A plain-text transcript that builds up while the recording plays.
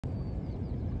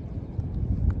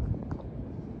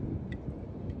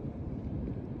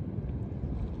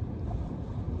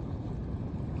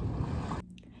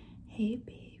Hey,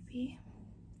 baby.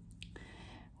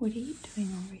 What are you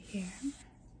doing over here?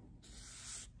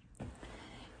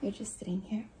 You're just sitting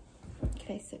here.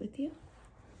 Can I sit with you?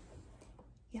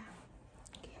 Yeah.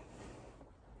 Okay.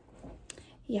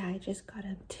 Yeah, I just got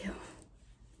up too.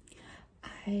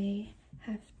 I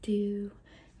have to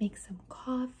make some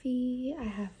coffee. I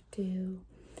have to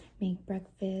make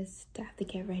breakfast. I have to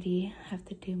get ready. I have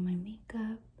to do my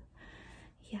makeup.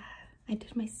 Yeah, I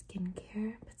did my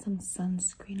skincare, put some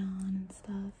sunscreen on and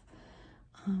stuff.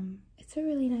 It's a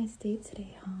really nice day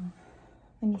today, huh?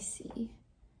 Let me see.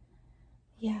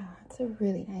 Yeah, it's a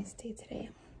really nice day today.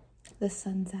 The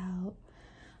sun's out.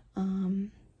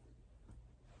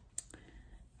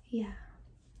 Yeah.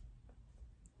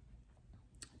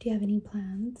 Do you have any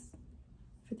plans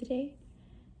for the day?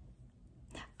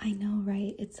 I know,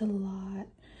 right? It's a lot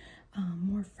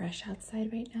more fresh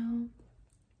outside right now.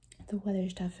 The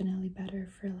weather's definitely better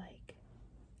for like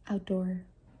outdoor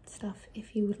stuff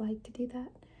if you would like to do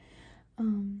that.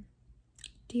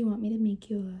 Do you want me to make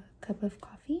you a cup of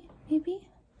coffee, maybe?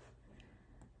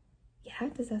 Yeah,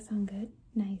 does that sound good?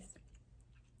 Nice.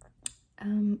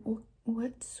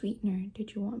 What sweetener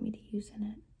did you want me to use in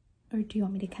it? Or do you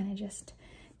want me to kind of just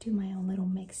do my own little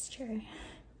mixture?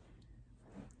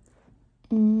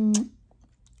 I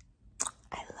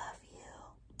love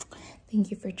you. Thank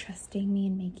you for trusting me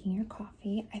and making your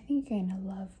coffee. I think you're gonna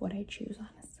love what I choose,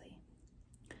 honestly.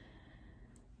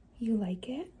 You like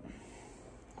it?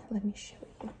 Let me show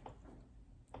you.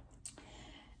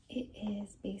 It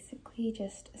is basically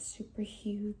just a super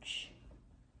huge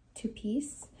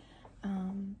two-piece.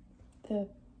 The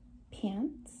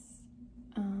pants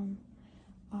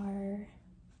are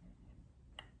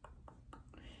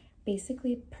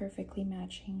basically perfectly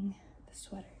matching the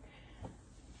sweater.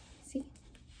 See?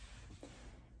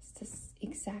 It's this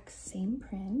exact same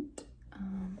print.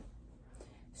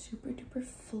 Super duper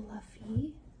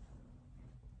fluffy.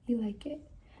 You like it?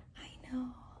 I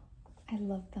know. I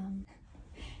love them.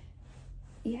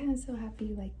 Yeah, I'm so happy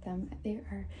you like them. They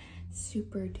are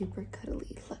super duper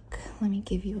cuddly. Look, let me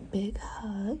give you a big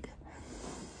hug.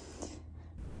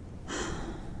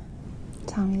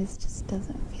 Tell me this just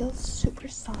doesn't feel super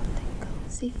soft and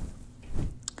cozy.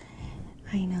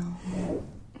 I know.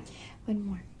 One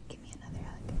more. Give me another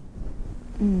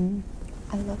hug.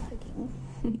 I love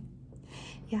hugging.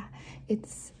 Yeah,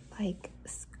 it's like a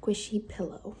squishy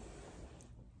pillow.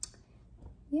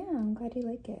 Yeah, I'm glad you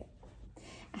like it.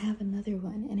 I have another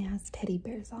one and it has teddy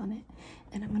bears on it,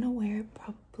 and I'm gonna wear it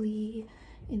probably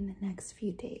in the next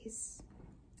few days.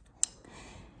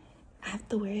 I have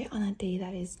to wear it on a day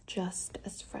that is just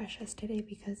as fresh as today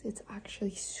because it's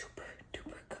actually super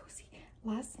duper cozy.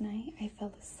 Last night I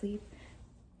fell asleep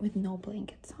with no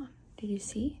blankets on. Did you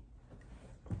see?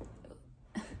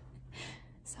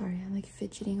 Sorry, I'm like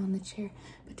fidgeting on the chair,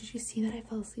 but did you see that I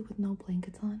fell asleep with no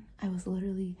blankets on? I was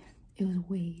literally, it was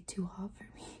way too hot for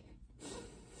me.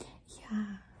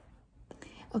 Yeah.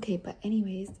 Okay, but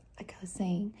anyways, like I was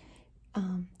saying,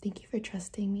 thank you for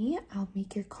trusting me. I'll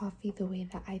make your coffee the way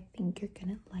that I think you're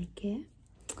gonna like it.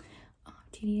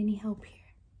 Do you need any help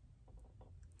here?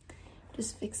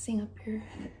 Just fixing up your...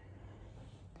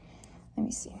 Let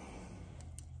me see.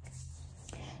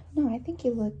 No, I think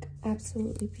you look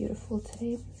absolutely beautiful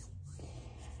today.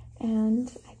 And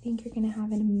I think you're gonna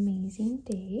have an amazing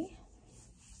day.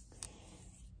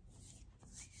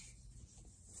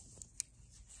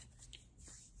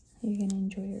 You're gonna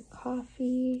enjoy your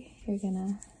coffee. You're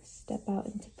gonna step out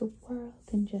into the world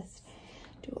and just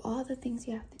do all the things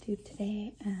you have to do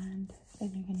today. And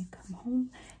then you're gonna come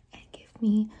home and give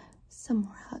me some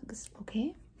more hugs,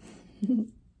 okay?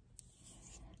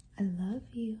 I love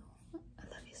you. I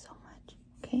love you so much,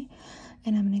 okay?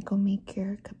 And I'm gonna go make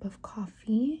your cup of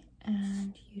coffee.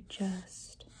 And you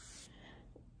just,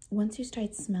 once you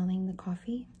start smelling the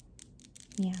coffee,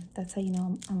 yeah, that's how you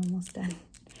know I'm almost done.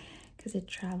 Because it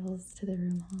travels to the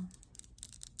room, huh?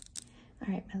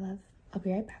 All right, my love. I'll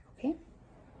be right back, okay?